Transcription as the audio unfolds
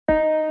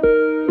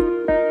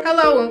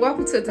Hello and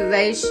welcome to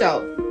today's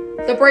show,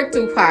 The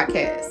Breakthrough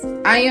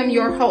Podcast. I am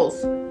your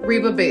host,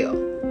 Reba Bell.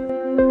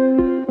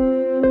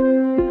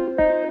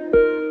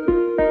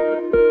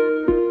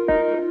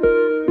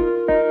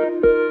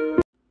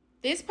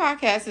 This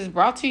podcast is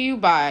brought to you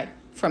by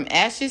From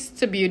Ashes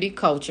to Beauty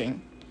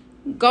Coaching.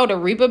 Go to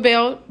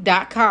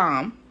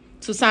rebabell.com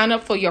to sign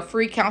up for your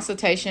free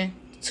consultation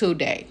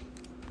today.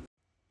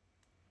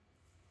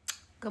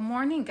 Good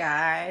morning,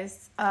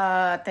 guys.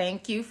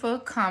 Thank you for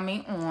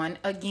coming on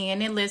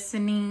again and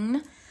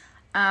listening.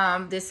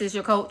 This is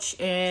your coach,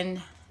 and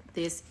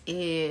this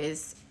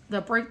is the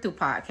Breakthrough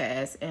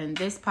Podcast. And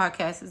this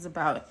podcast is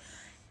about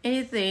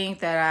anything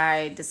that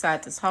I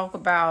decide to talk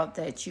about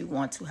that you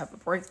want to have a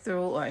breakthrough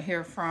or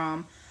hear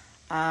from.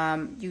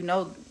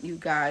 You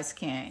guys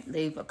can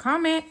leave a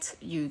comment.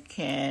 You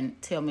can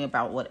tell me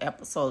about what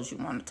episodes you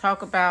want to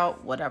talk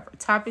about, whatever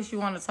topics you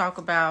want to talk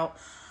about.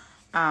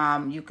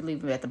 You can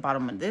leave it at the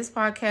bottom of this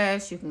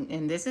podcast.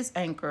 And this is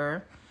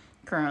Anchor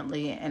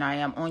currently, and I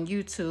am on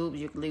YouTube.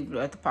 You can leave it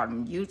at the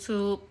bottom of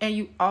YouTube, and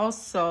you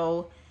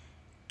also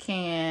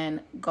can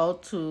go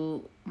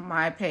to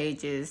my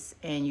pages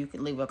and you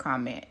can leave a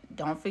comment.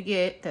 Don't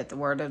forget that the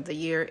word of the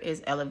year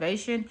is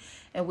elevation,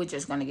 and we're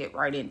just going to get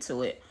right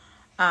into it.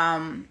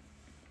 I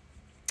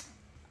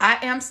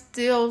am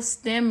still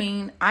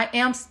stemming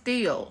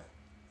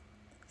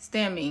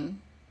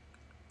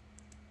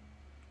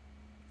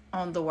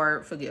on the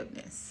word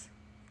forgiveness.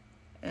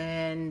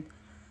 And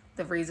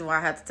the reason why I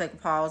had to take a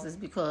pause is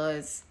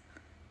because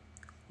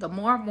the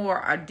more and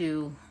more I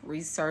do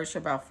research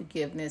about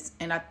forgiveness,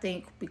 and I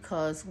think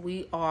because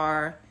we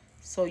are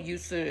so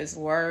used to this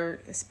word,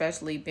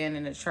 especially being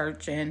in the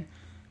church and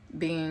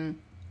being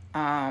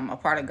a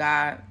part of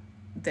God,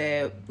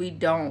 that we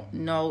don't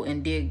know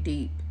and dig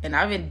deep. And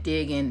I've been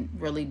digging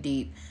really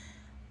deep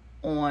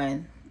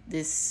on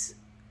this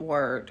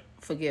word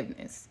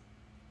forgiveness.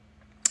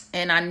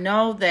 And I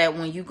know that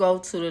when you go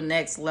to the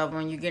next level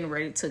and you're getting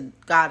ready to,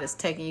 God is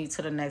taking you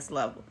to the next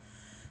level.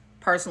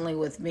 Personally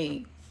with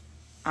me,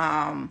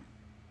 I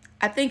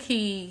think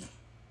He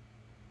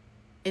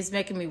is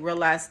making me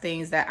realize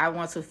things that I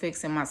want to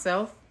fix in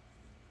myself.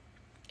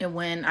 And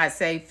when I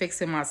say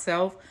fixing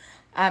myself,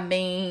 I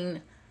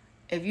mean,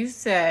 if you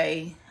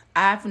say,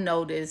 I've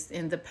noticed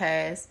in the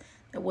past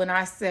that when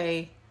I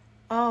say,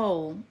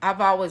 oh, I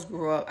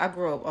grew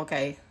up,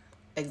 okay,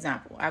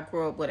 example, I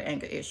grew up with an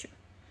anger issue.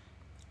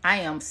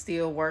 I am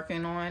still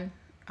working on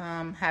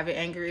having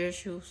anger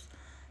issues,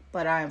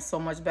 but I am so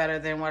much better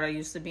than what I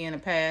used to be in the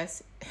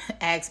past.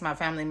 Ask my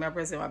family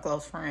members and my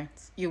close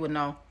friends. You would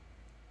know.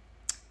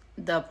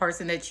 The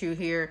person that you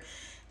hear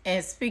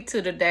and speak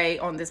to today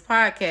on this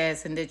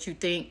podcast and that you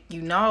think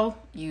you know,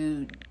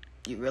 you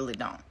really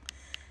don't.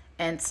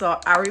 And so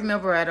I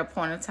remember at a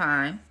point in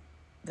time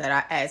that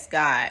I asked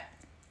God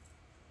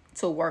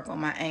to work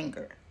on my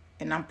anger.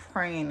 And I'm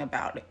praying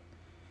about it.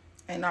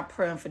 And I'm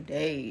praying for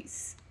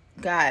days.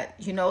 God,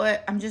 you know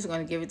what? I'm just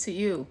going to give it to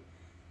you.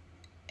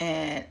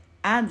 And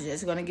I'm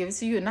just going to give it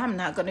to you. And I'm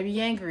not going to be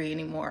angry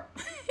anymore.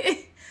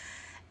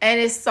 And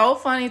it's so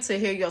funny to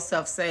hear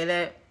yourself say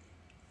that.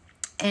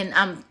 And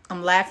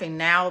I'm laughing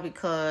now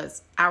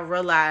because I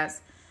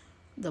realize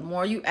the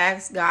more you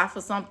ask God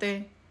for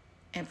something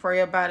and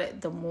pray about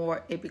it, the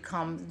more it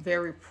becomes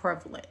very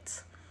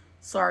prevalent.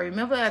 So I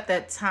remember at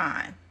that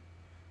time,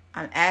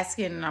 I'm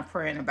asking and I'm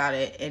praying about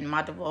it in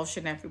my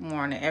devotion every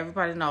morning.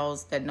 Everybody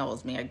knows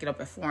me. I get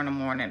up at 4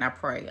 a.m. I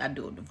pray. I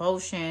do a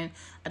devotion.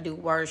 I do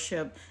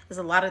worship. There's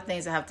a lot of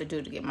things I have to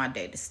do to get my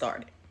day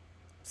started.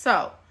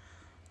 So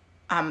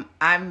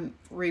I'm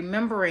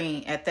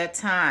remembering at that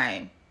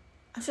time,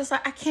 I was just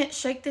like, I can't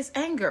shake this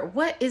anger.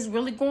 What is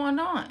really going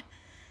on?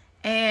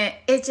 And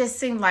it just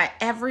seemed like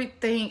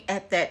everything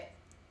at that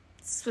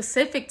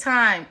specific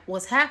time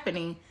was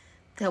happening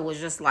that was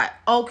just like,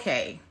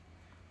 okay.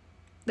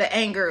 The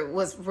anger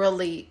was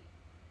really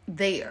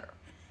there,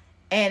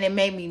 and it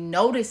made me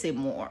notice it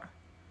more.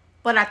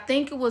 But I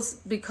think it was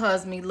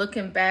because me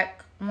looking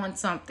back on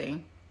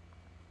something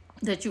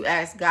that you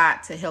asked God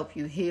to help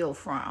you heal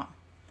from,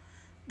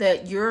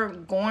 that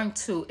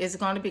it's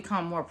going to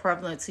become more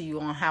prevalent to you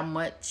on how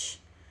much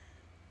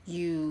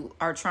you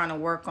are trying to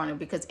work on it,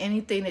 because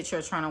anything that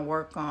you're trying to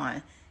work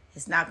on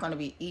is not going to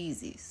be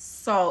easy.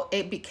 So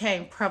it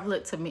became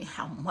prevalent to me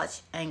how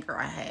much anger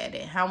I had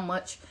and how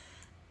much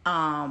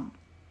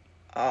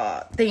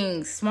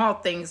small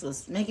things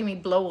was making me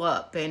blow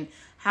up, and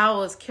how I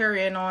was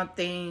carrying on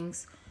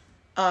things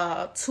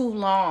too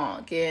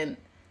long. And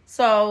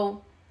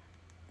so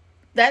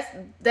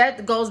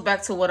that goes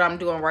back to what I'm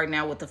doing right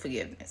now with the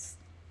forgiveness.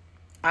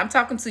 I'm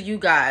talking to you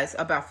guys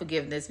about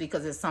forgiveness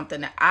because it's something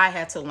that I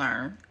had to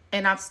learn,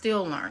 and I'm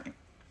still learning.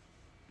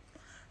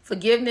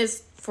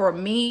 Forgiveness for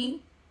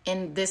me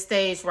in this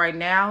stage right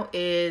now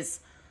is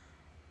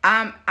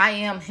I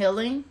am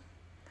healing,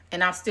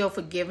 and I'm still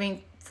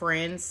forgiving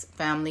friends,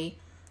 family,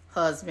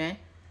 husband,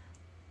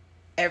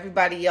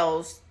 everybody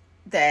else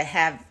that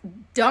have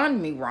done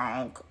me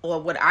wrong,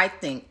 or what I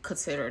think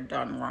considered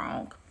done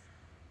wrong.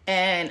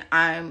 And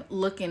I'm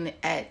looking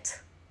at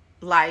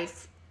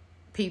life,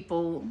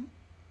 people,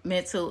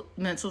 mental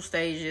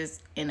stages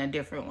in a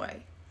different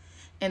way.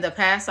 In the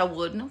past, I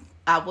wouldn't have.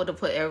 I would have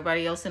put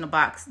everybody else in a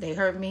box. They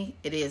hurt me.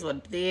 It is what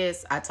it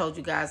is. I told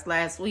you guys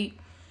last week.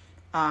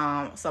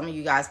 Some of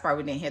you guys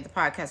probably didn't hear the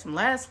podcast from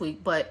last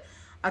week, but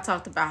I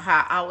talked about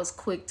how I was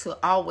quick to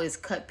always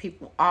cut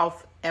people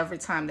off every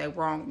time they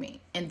wronged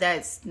me. And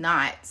that's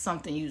not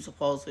something you're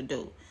supposed to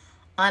do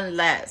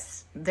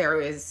unless there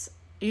is,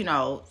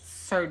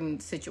 certain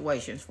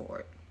situations for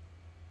it.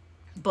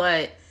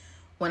 But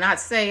when I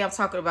say I'm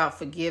talking about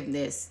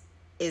forgiveness,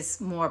 it's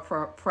more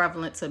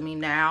prevalent to me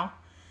now.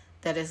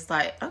 That it's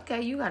like,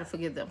 okay, you got to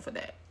forgive them for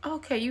that.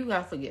 Okay, you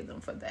got to forgive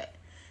them for that.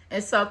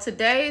 And so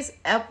today's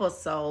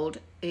episode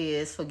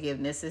is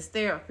Forgiveness is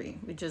Therapy.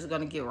 We're just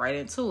going to get right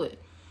into it.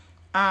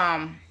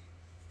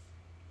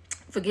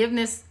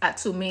 Forgiveness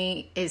to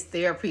me is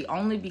therapy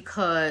only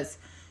because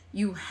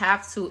you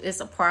have to,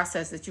 it's a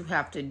process that you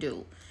have to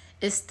do.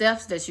 It's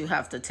steps that you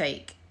have to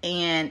take.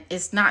 And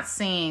it's not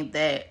saying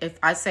that if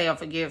I say I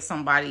forgive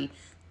somebody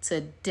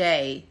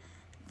today,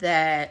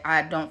 that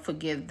I don't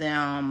forgive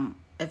them.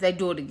 If they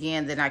do it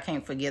again, then I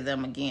can't forgive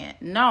them again.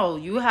 No,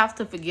 you have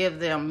to forgive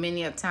them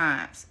many a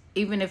times,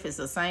 even if it's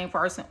the same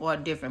person or a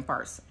different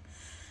person.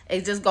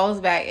 It just goes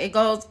back.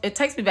 It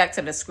takes me back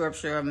to the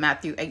scripture of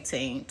Matthew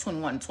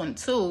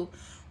 18:21-22,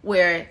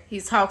 where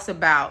he talks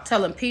about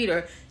telling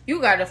Peter,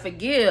 you got to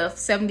forgive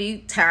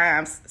 70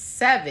 times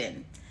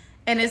 7.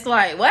 And it's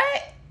like,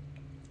 what?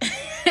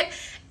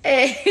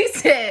 And he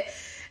said,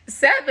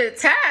 7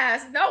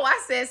 times? No, I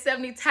said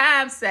 70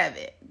 times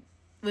 7.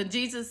 When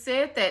Jesus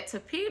said that to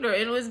Peter,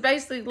 it was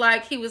basically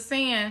like he was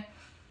saying,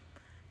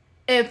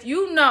 if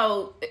you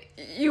know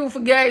you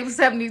forgave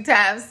 70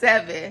 times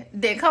 7,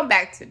 then come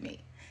back to me.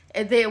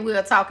 And then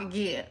we'll talk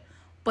again.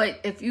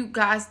 But if you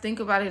guys think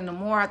about it, and the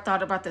more I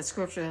thought about that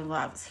scripture, and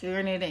I was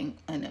hearing it,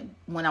 and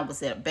when I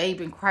was a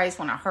babe in Christ,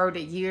 when I heard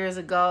it years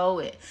ago,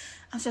 and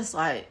I was just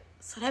like,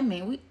 so that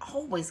means we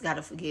always got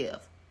to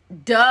forgive.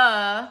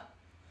 Duh.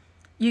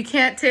 You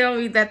can't tell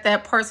me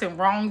that person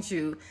wronged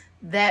you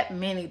that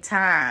many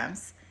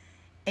times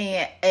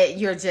and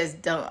you're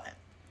just done.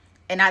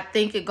 And I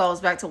think it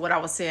goes back to what I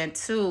was saying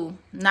too.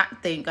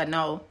 I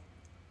know.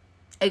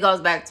 It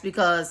goes back to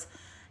because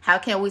how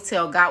can we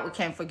tell God we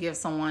can't forgive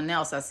someone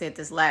else? I said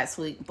this last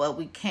week, but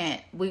we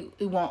can't. We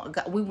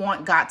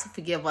want God to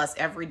forgive us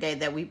every day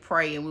that we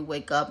pray and we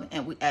wake up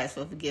and we ask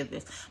for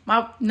forgiveness.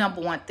 My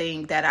number one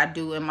thing that I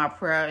do in my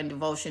prayer and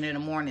devotion in the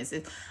mornings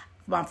is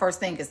my first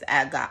thing is to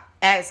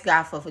ask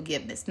God for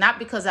forgiveness. Not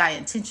because I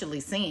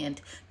intentionally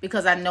sinned,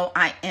 because I know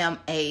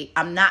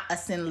I'm not a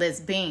sinless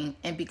being,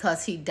 and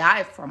because he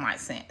died for my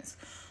sins.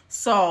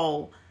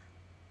 So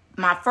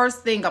my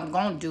first thing I'm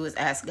going to do is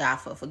ask God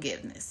for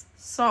forgiveness.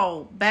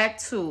 So back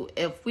to,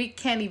 if we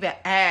can't even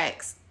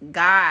ask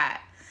God,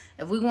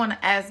 if we want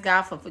to ask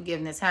God for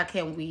forgiveness, how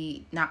can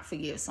we not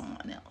forgive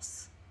someone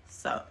else?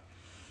 So,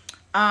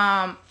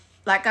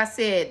 like I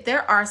said,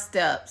 there are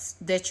steps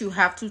that you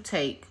have to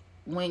take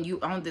when you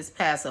on this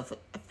path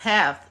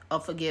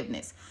of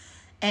forgiveness.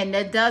 And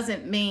that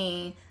doesn't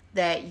mean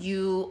that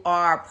you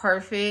are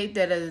perfect.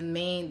 That doesn't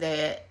mean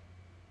that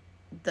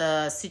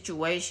the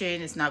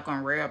situation is not going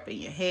to rear up in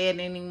your head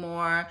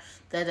anymore.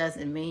 That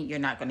doesn't mean you're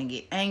not going to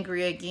get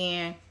angry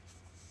again.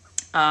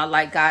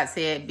 Like God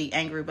said, be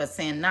angry but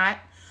sin not.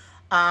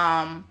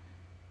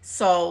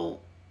 So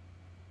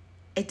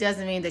it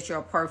doesn't mean that you're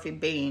a perfect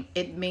being.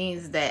 It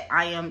means that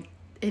I am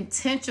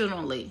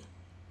intentionally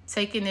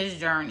taking this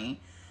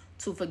journey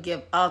to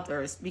forgive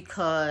others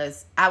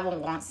because I will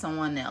want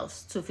someone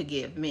else to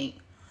forgive me.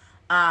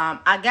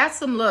 I got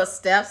some little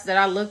steps that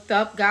I looked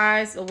up,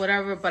 guys, or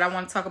whatever, but I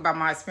want to talk about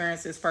my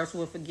experiences first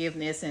with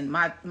forgiveness and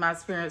my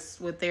experience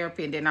with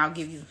therapy, and then I'll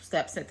give you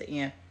steps at the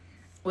end.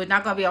 We're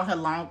not going to be on here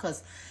long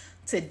because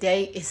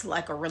today is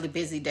like a really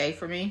busy day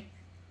for me.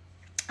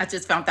 I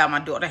just found out my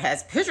daughter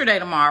has picture day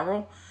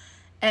tomorrow,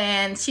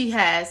 and she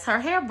has her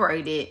hair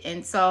braided,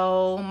 and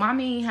so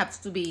mommy has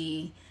to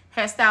be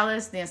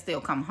hairstylist, then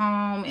still come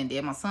home, and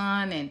then my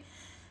son, and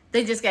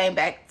they just came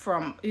back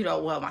from,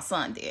 my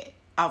son did,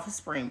 off of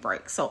spring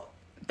break. So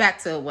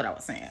back to what I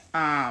was saying.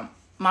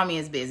 Mommy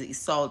is busy.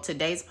 So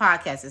today's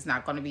podcast is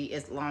not going to be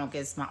as long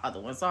as my other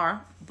ones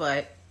are,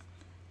 but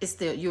it's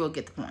still, you will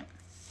get the point.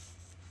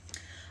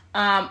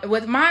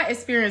 With my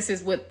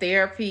experiences with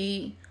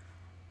therapy,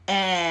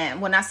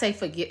 and when I say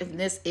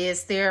forgiveness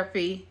is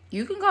therapy,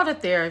 you can go to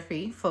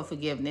therapy for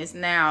forgiveness.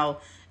 Now,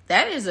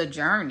 that is a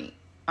journey.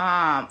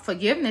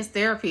 Forgiveness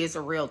therapy is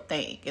a real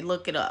thing, and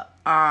look it up.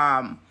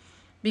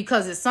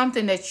 Because it's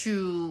something that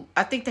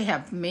I think they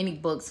have many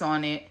books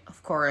on it,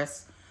 of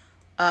course,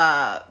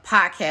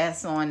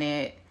 podcasts on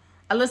it.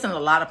 I listen to a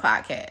lot of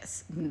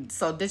podcasts.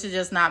 So this is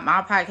just not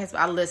my podcast,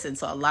 but I listen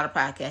to a lot of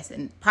podcasts,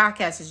 and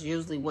podcasts is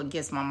usually what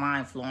gets my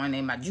mind flowing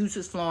and my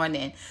juices flowing,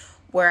 and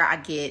where I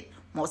get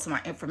most of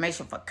my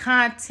information for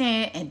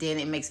content, and then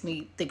it makes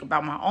me think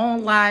about my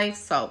own life.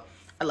 So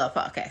I love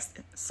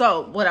podcasting.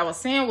 So what I was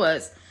saying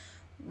was,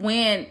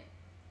 when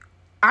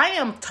I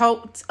am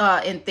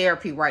in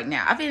therapy right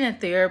now. I've been in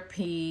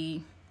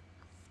therapy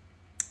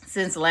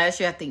since last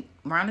year, I think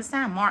around this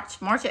time, March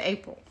or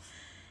April.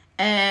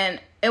 And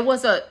it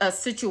was a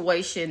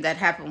situation that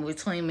happened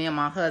between me and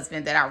my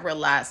husband that I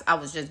realized I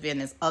was just being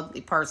this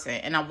ugly person.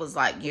 And I was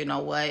like, you know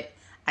what?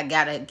 I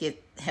got to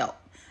get help.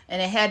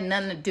 And it had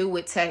nothing to do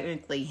with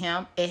technically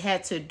him. It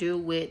had to do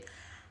with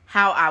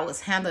how I was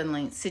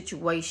handling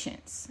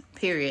situations,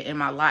 period, in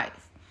my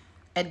life.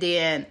 And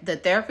then the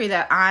therapy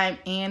that I'm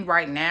in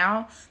right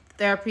now,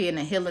 therapy and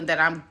the healing that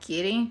I'm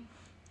getting,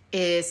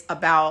 is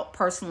about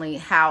personally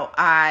how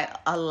I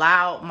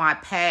allowed my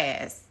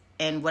past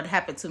and what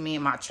happened to me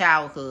in my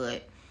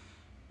childhood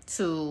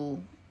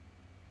to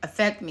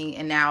affect me.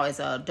 And now as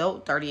an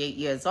adult, 38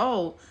 years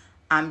old,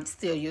 I'm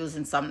still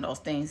using some of those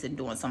things and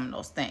doing some of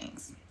those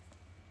things.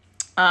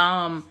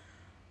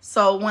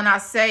 So when I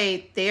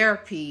say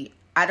therapy,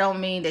 I don't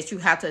mean that you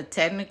have to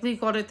technically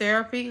go to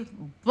therapy,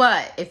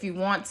 but if you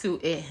want to,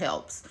 it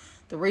helps.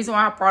 The reason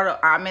why I brought up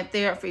I'm in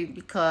therapy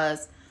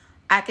because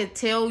I could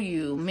tell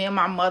you, me and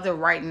my mother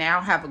right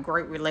now have a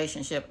great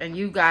relationship. And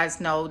you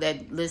guys know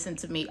that, listen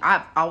to me,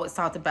 I've always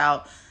talked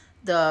about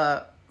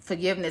the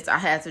forgiveness I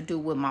had to do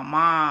with my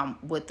mom,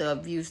 with the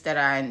abuse that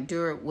I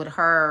endured with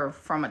her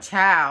from a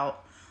child.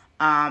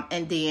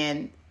 And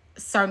then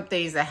certain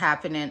things that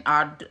happened in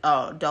our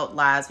adult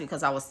lives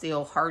because I was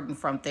still hurting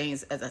from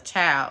things as a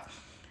child.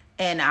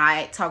 And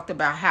I talked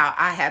about how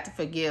I had to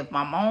forgive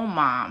my own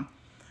mom.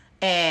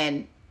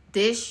 And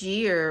this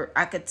year,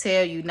 I could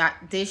tell you, not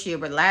this year,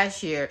 but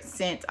last year,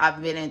 since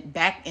I've been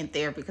back in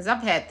therapy, because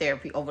I've had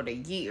therapy over the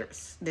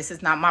years. This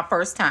is not my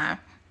first time.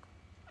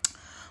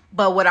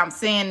 But what I'm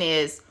saying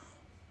is,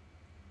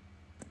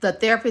 the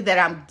therapy that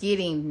I'm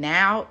getting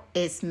now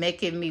is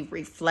making me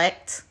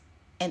reflect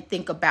and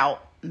think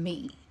about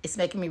me. It's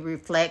making me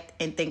reflect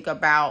and think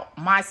about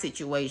my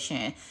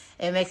situation.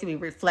 It makes me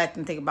reflect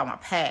and think about my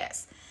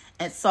past.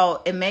 And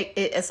so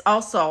it's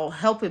also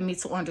helping me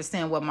to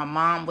understand where my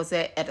mom was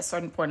at a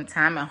certain point in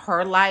time in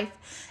her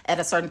life, at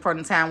a certain point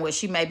in time where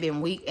she may have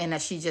been weak and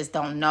that she just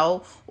don't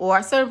know. Or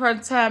a certain point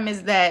in time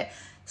is that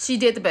she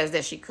did the best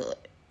that she could.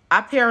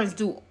 Our parents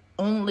do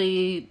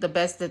only the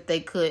best that they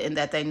could and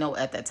that they know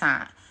at that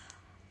time.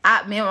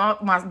 Me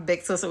and my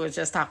big sister was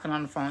just talking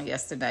on the phone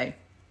yesterday.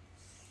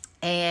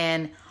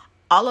 And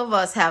all of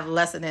us have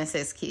less than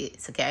 6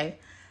 kids, okay?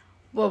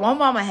 Well, my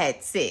mama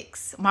had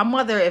 6. My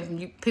mother,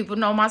 people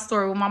know my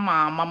story with my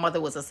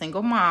mother was a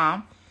single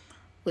mom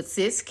with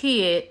 6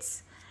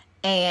 kids,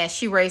 and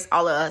she raised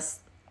all of us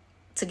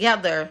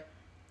together.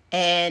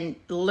 And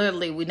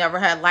literally, we never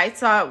had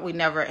lights out. We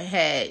never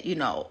had,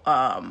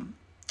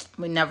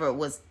 we never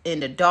was in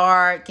the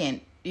dark.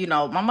 And,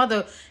 my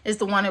mother is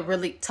the one that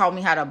really taught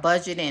me how to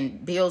budget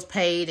and bills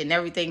paid and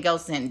everything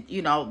else. And,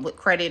 with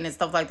credit and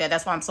stuff like that.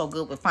 That's why I'm so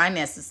good with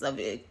finances of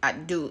it. I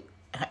do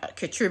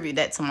contribute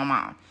that to my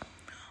mom.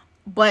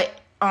 But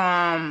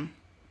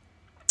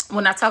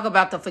when I talk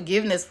about the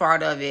forgiveness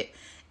part of it,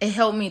 it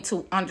helped me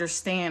to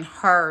understand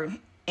her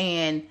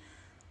and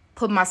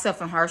put myself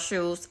in her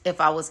shoes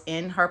if I was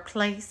in her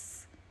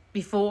place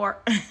before.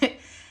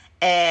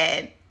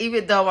 And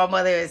even though my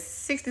mother is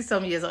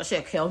 60-some years old,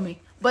 she'll kill me.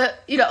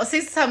 But,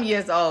 60-some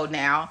years old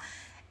now.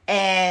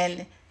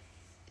 And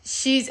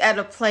she's at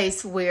a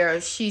place where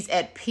she's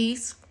at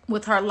peace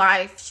with her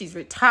life. She's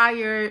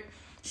retired.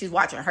 She's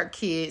watching her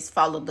kids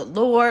follow the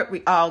Lord.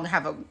 We all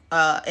have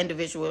a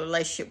individual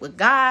relationship with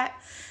God.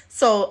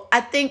 So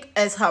I think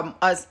as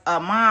a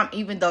mom,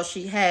 even though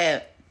she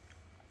had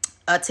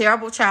a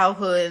terrible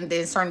childhood and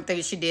then certain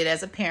things she did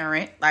as a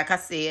parent, like I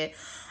said,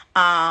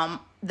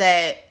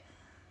 that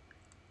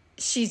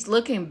she's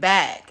looking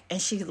back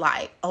and she's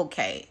like,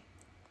 okay,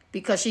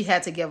 because she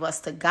had to give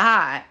us to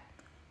God,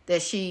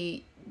 that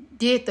she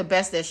did the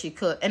best that she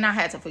could. And I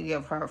had to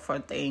forgive her for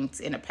things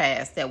in the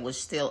past that was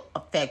still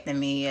affecting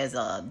me as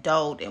an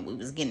adult, and we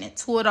was getting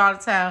into it all the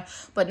time.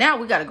 But now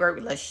we got a great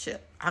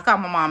relationship. I call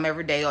my mom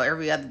every day or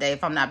every other day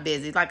if I'm not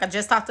busy. Like I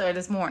just talked to her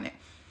this morning.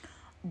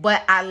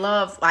 But I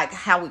love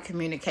how we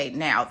communicate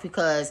now,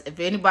 because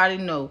if anybody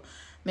knew,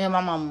 me and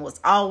my mom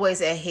was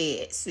always at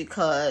heads,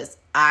 because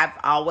I've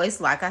always,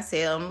 like I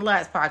said on the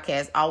last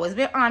podcast, always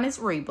been honest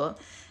Reba.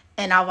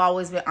 And I've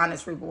always been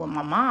honest Reba with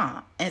my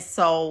mom. And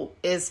so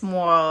it's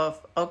more of,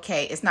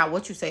 okay, it's not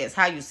what you say, it's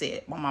how you say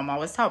it. My mom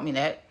always taught me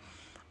that.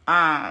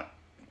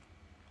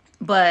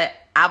 But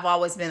I've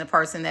always been the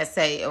person that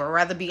say, or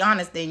rather be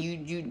honest than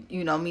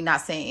me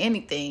not saying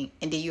anything,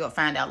 and then you'll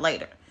find out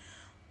later.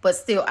 But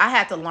still, I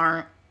had to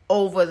learn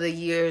over the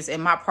years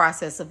in my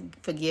process of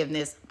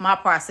forgiveness, my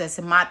process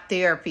and my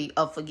therapy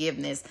of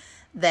forgiveness,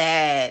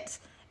 that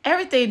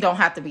everything don't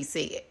have to be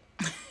said.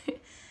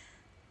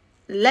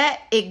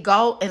 Let it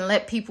go and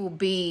let people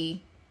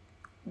be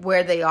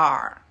where they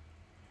are.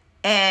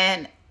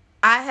 And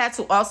I had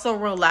to also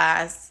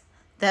realize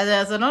that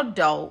as an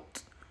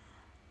adult,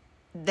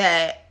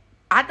 that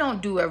I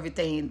don't do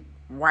everything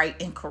right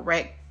and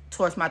correct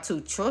towards my 2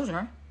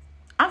 children.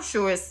 I'm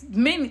sure it's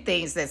many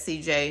things that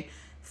CJ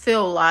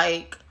feel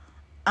like,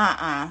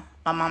 my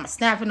mama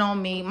snapping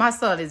on me. My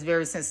son is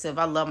very sensitive.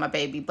 I love my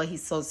baby, but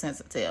he's so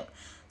sensitive.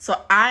 So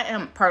I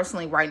am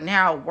personally right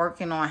now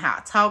working on how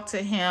I talk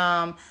to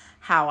him,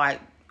 how I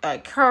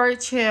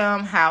encourage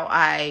him, how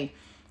I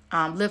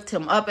lift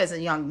him up as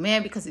a young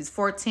man, because he's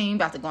 14,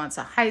 about to go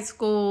into high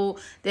school.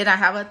 Then I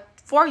have a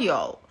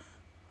 4-year-old.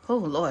 Oh,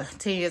 Lord,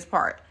 10 years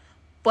apart.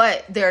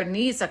 But their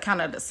needs are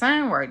kind of the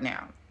same right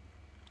now.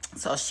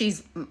 So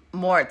she's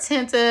more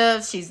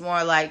attentive. She's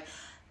more like,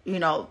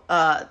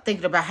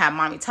 thinking about how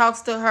mommy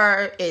talks to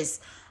her.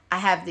 I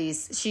have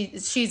these,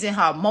 she's in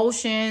her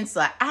emotions.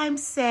 Like, I'm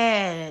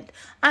sad.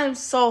 I'm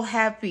so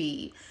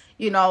happy.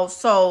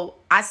 So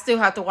I still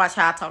have to watch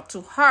how I talk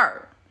to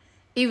her,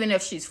 even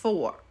if she's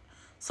 4.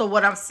 So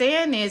what I'm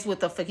saying is,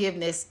 with the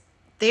forgiveness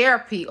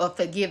therapy, or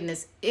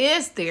forgiveness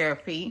is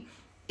therapy,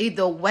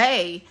 either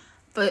way,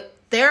 but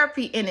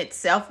therapy in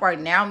itself right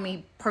now,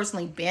 me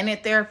personally being in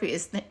therapy,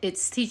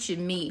 it's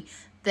teaching me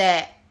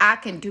that I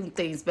can do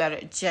things better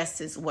just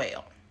as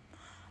well.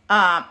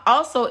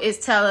 Also,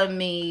 it's telling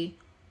me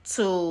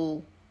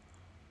to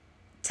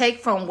take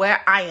from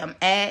where I am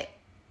at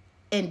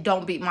and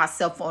don't beat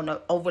myself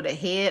over the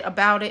head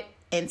about it,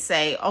 and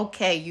say,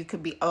 okay, you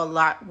could be a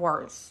lot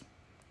worse.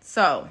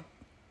 So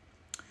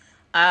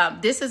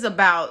this is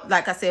about,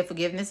 like I said,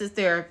 forgiveness is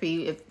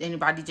therapy, if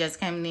anybody just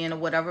came in or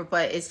whatever,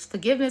 but it's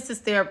forgiveness is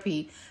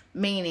therapy,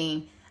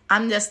 meaning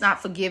I'm just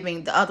not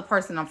forgiving the other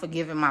person, I'm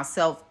forgiving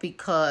myself,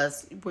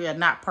 because we are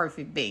not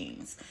perfect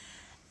beings.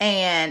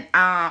 And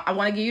I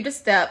want to give you the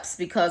steps,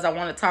 because I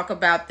want to talk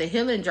about the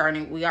healing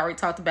journey. We already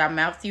talked about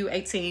Matthew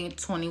 18,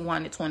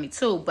 21 to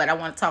 22, but I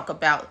want to talk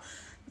about,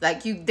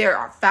 there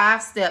are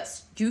 5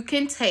 steps you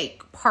can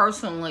take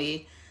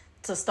personally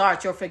to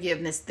start your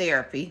forgiveness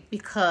therapy,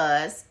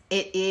 because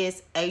it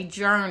is a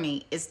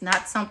journey. It's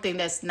not something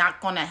that's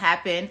not going to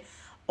happen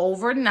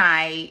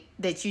overnight,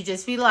 that you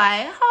just be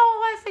like,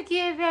 oh, I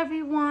forgive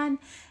everyone,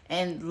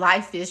 and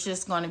life is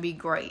just going to be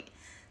great.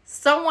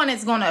 Someone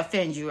is going to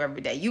offend you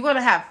every day. You're going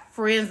to have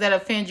friends that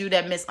offend you,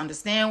 that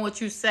misunderstand what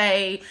you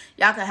say.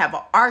 Y'all can have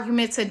an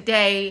argument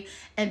today,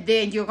 and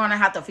then you're going to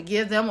have to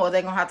forgive them, or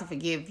they're going to have to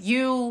forgive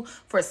you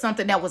for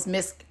something that was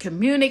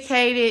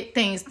miscommunicated,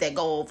 things that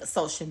go over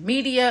social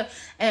media.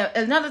 And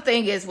another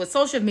thing is, with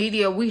social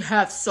media, we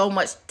have so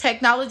much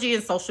technology,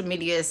 and social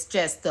media is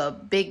just the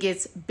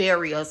biggest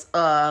barriers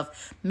of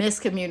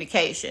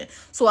miscommunication.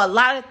 So a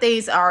lot of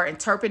things are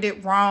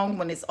interpreted wrong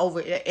when it's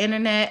over the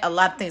internet. A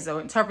lot of things are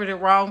interpreted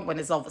wrong when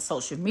it's over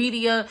social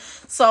media.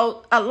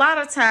 So a lot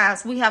of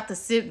times we have to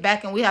sit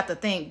back and we have to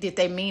think, did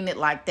they mean it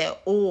like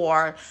that?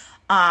 Or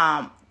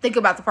think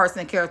about the person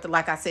and character,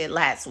 like I said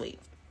last week.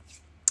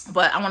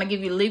 But I want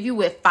to leave you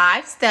with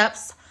 5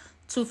 steps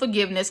to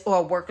forgiveness,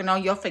 or working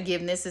on your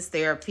forgiveness is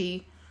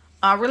therapy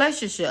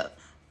relationship.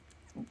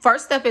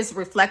 First step is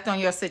reflect on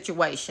your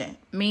situation.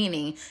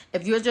 Meaning,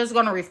 if you're just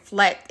going to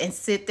reflect and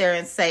sit there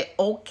and say,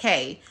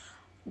 okay,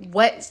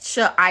 what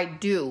should I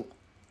do?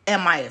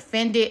 Am I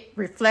offended?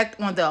 Reflect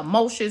on the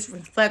emotions.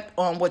 Reflect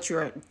on what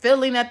you're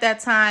feeling at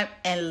that time,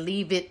 and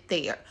leave it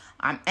there.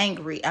 I'm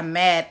angry. I'm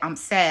mad. I'm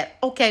sad.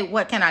 Okay,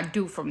 what can I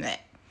do from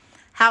that?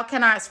 How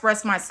can I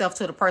express myself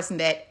to the person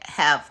that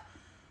have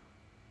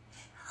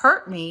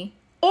hurt me?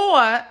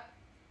 Or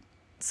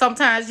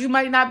sometimes you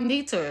might not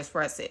need to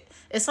express it.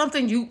 It's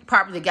something you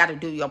probably got to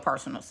do your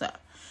personal self.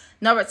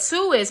 Number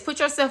 2 is put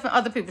yourself in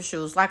other people's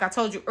shoes. Like I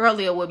told you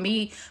earlier, with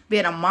me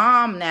being a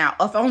mom now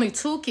of only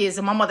 2 kids,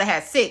 and my mother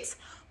had 6.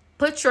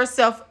 Put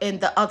yourself in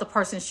the other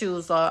person's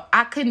shoes.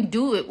 I couldn't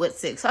do it with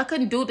 6. I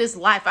couldn't do this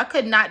life. I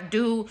could not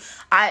do.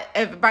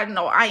 Everybody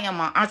know I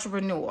am an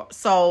entrepreneur,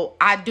 so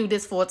I do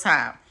this full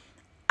time.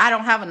 I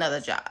don't have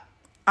another job,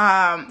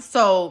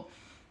 so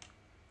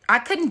I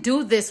couldn't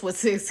do this with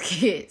 6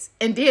 kids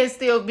and then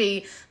still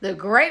be the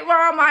great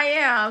mom I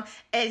am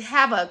and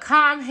have a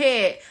calm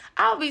head.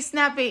 I'll be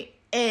snapping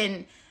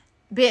and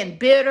being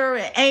bitter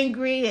and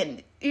angry,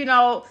 and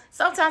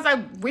sometimes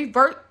I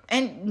revert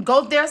and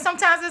go there.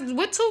 Sometimes it's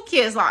with 2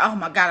 kids. Like, oh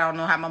my God, I don't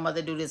know how my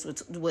mother did this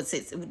with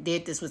 6,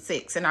 did this with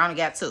 6, and I only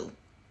got 2.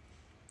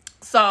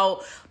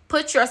 So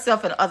put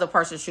yourself in other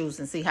person's shoes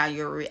and see how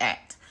you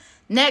react.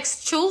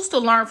 Next, choose to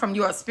learn from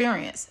your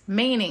experience.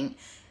 Meaning,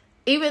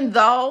 even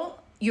though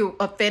you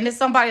offended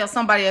somebody or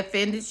somebody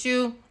offended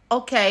you,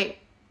 okay,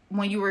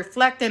 when you're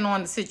reflecting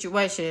on the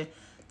situation,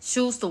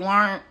 choose to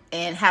learn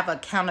and have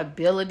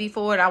accountability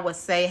for it. I would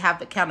say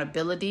have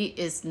accountability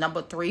is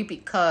number 3,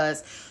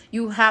 because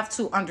you have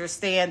to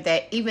understand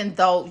that even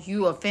though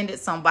you offended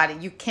somebody,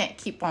 you can't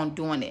keep on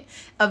doing it.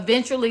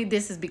 Eventually,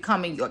 this is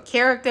becoming your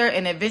character,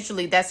 and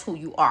eventually that's who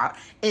you are.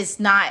 It's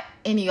not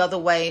any other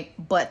way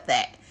but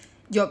that.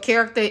 Your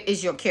character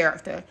is your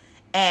character.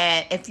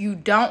 And if you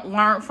don't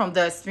learn from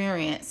the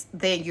experience,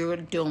 then you're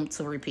doomed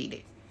to repeat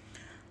it.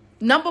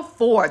 Number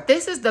 4,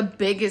 this is the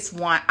biggest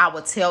one I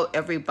would tell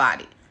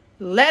everybody.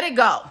 Let it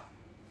go.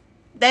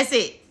 That's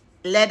it.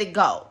 Let it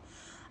go.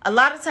 A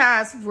lot of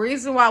times,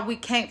 reason why we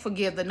can't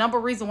forgive, the number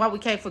reason why we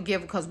can't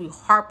forgive, because we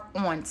harp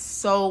on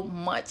so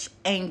much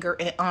anger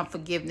and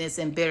unforgiveness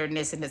and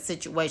bitterness in the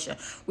situation.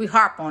 We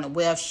harp on it.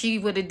 Well, she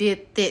would have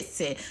did this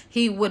and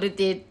he would have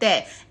did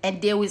that.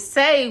 And then we'll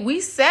say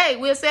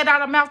it out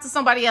of our mouth to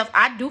somebody else,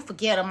 I do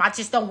forget them. I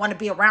just don't want to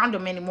be around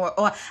them anymore.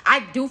 Or I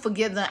do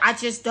forgive them. I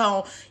just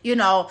don't,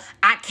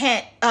 I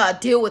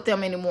can't deal with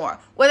them anymore.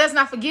 Well, that's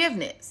not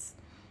forgiveness.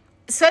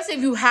 Especially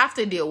if you have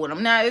to deal with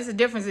them. Now, there's a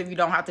difference if you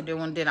don't have to deal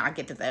with them, then I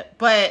get to that.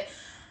 But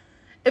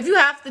if you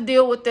have to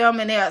deal with them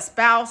and they're a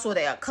spouse or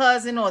they're a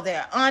cousin or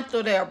their aunt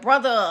or their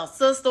brother or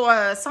sister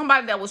or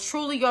somebody that was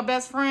truly your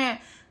best friend,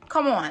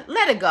 come on,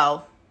 let it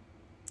go.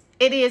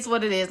 It is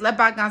what it is. Let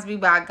bygones be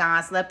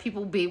bygones. Let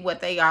people be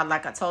what they are.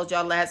 Like I told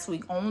y'all last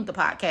week on the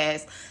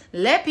podcast,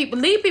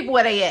 leave people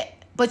where they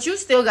at. But you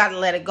still got to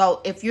let it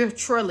go if you're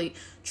truly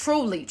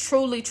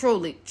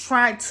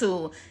trying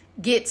to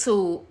get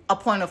to a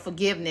point of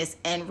forgiveness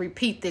and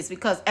repeat this,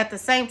 because at the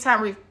same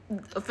time,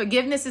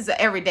 forgiveness is an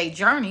everyday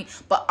journey,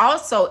 but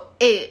also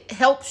it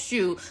helps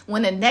you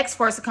when the next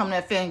person comes to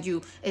offend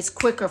you. It's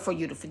quicker for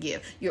you to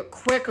forgive. You're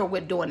quicker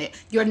with doing it.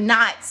 You're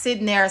not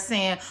sitting there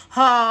saying,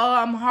 oh,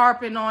 I'm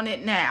harping on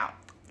it now.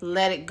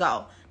 Let it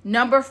go.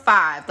 Number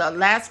 5, the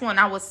last one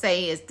I would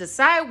say is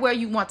decide where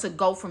you want to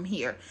go from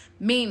here.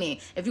 Meaning,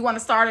 if you want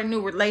to start a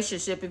new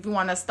relationship, if you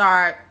want to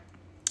start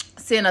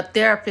seeing a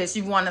therapist,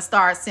 you want to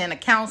start seeing a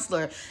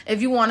counselor,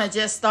 if you want to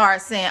just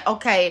start saying,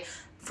 okay,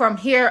 from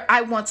here,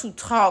 I want to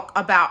talk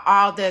about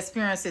all the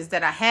experiences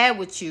that I had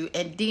with you,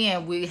 and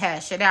then we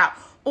hash it out,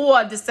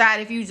 or decide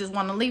if you just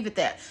want to leave it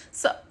there.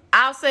 So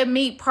I'll say,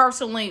 me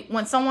personally,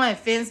 when someone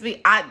offends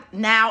me, I'm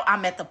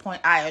at the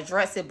point I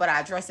address it, but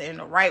I address it in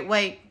the right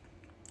way.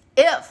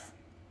 If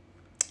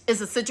it's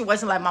a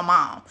situation like my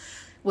mom,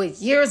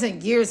 with years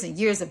and years and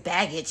years of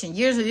baggage and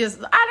years,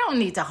 I don't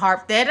need to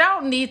harp that.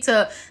 I don't need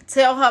to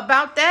tell her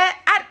about that.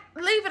 I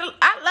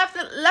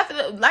left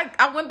it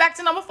like I went back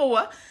to number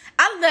 4.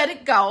 I let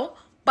it go,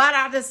 but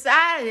I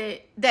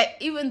decided that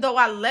even though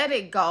I let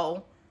it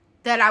go,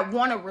 that I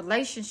want a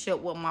relationship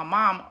with my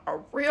mom, a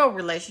real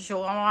relationship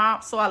with my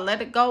mom. So I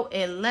let it go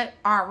and let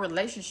our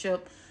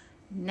relationship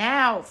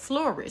now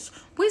flourish.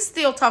 We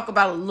still talk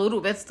about a little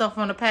bit of stuff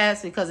from the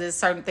past because there's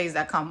certain things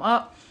that come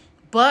up.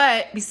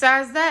 But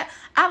besides that,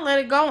 I let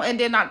it go, and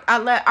then I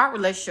let our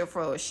relationship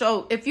flourish.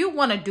 So if you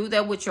want to do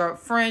that with your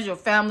friends, your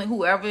family,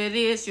 whoever it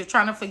is you're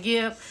trying to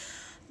forgive,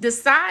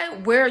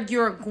 decide where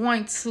you're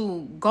going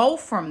to go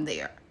from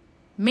there.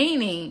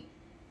 Meaning,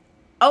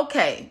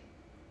 okay,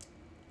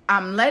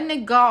 I'm letting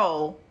it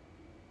go.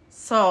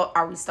 So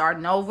are we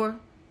starting over?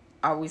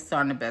 Are we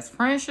starting the best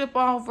friendship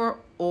over?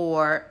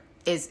 Or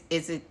is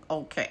it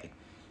okay?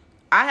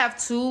 I have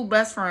 2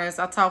 best friends.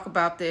 I talked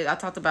about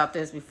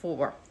this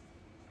before,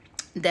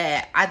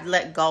 that I'd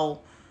let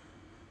go.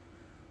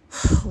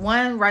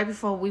 One right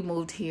before we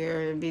moved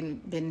here,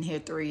 been here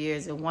 3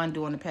 years, and one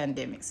during the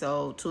pandemic,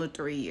 so 2 or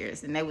 3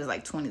 years, and they was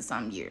like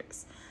 20-some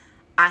years.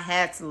 I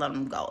had to let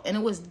them go, and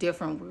it was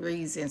different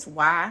reasons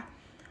why.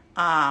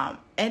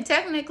 And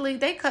technically,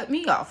 they cut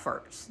me off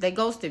first. They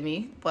ghosted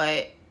me,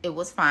 but it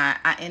was fine.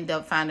 I ended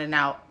up finding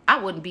out I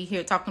wouldn't be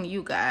here talking to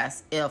you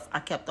guys if I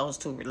kept those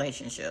 2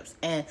 relationships,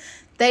 and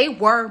they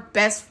were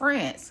best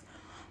friends,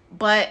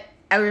 but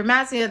it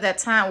reminds me of that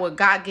time where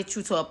God gets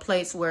you to a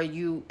place where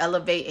you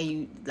elevate, and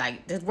you,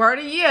 like this word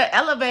of the year,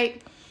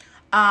 elevate,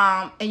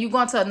 and you go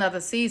into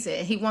another season,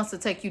 and he wants to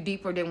take you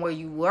deeper than where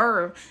you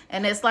were.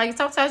 And it's like,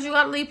 sometimes you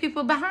got to leave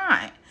people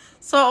behind.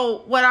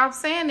 So what I'm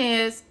saying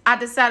is, I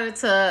decided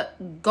to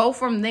go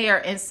from there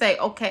and say,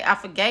 okay, I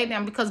forgave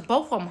them, because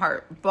both of them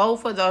hurt.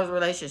 Both of those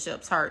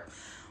relationships hurt.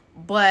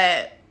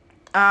 But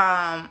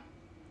I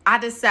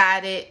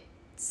decided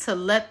to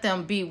let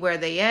them be where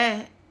they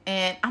at,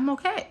 and I'm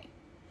okay.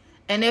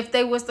 And if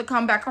they was to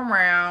come back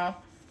around,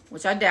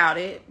 which I doubt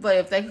it, but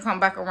if they could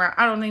come back around,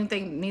 I don't even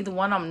think neither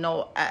one of them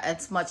know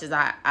as much as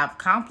I've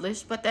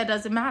accomplished, but that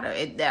doesn't matter.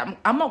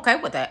 I'm okay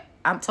with that.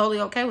 I'm totally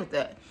okay with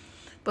that.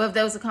 But if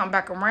they was to come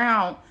back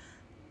around,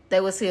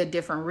 they would see a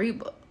different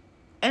Reba.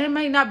 And it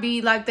may not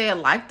be like they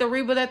like the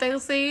Reba that they'll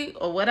see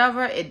or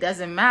whatever. It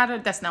doesn't matter.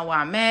 That's not where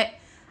I'm at.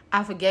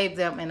 I forgave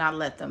them and I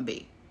let them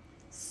be.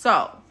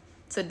 So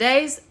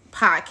today's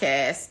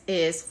podcast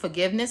is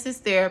Forgiveness is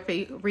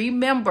Therapy.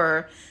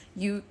 Remember,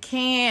 you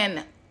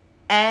can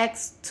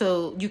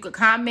you could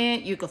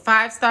comment, you could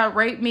 5-star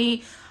rate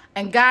me.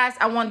 And guys,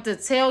 I wanted to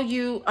tell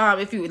you,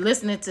 if you were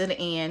listening to the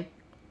end,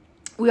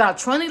 we are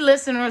 20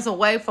 listeners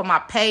away from my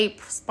paid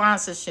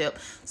sponsorship.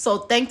 So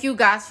thank you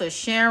guys for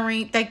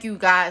sharing. Thank you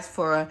guys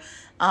for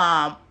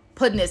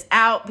putting this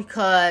out,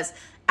 because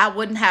I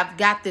wouldn't have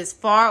got this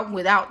far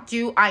without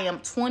you. I am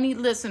 20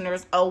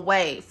 listeners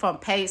away from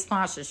paid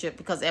sponsorship,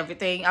 because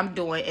everything I'm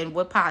doing, and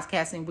with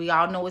podcasting, we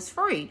all know it's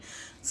free.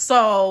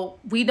 So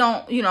we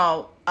don't,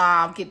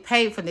 get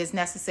paid for this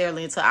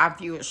necessarily until our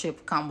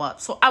viewership come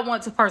up. So I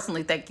want to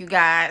personally thank you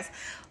guys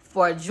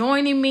for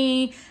joining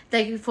me.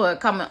 Thank you for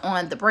coming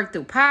on the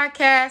Breakthrough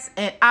Podcast.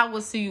 And I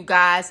will see you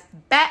guys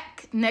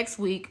back next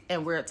week.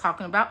 And we're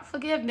talking about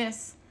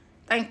forgiveness.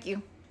 Thank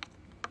you.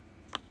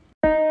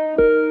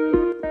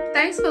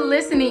 Thanks for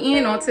listening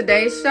in on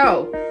today's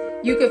show.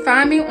 You can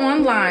find me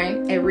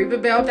online at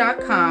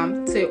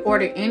RebaBell.com to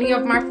order any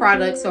of my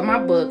products or my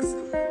books,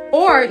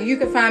 or you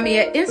can find me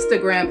at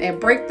Instagram at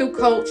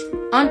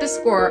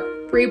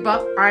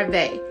BreakthroughCoach_Reba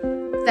Arve.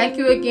 Thank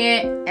you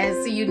again,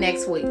 and see you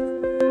next week.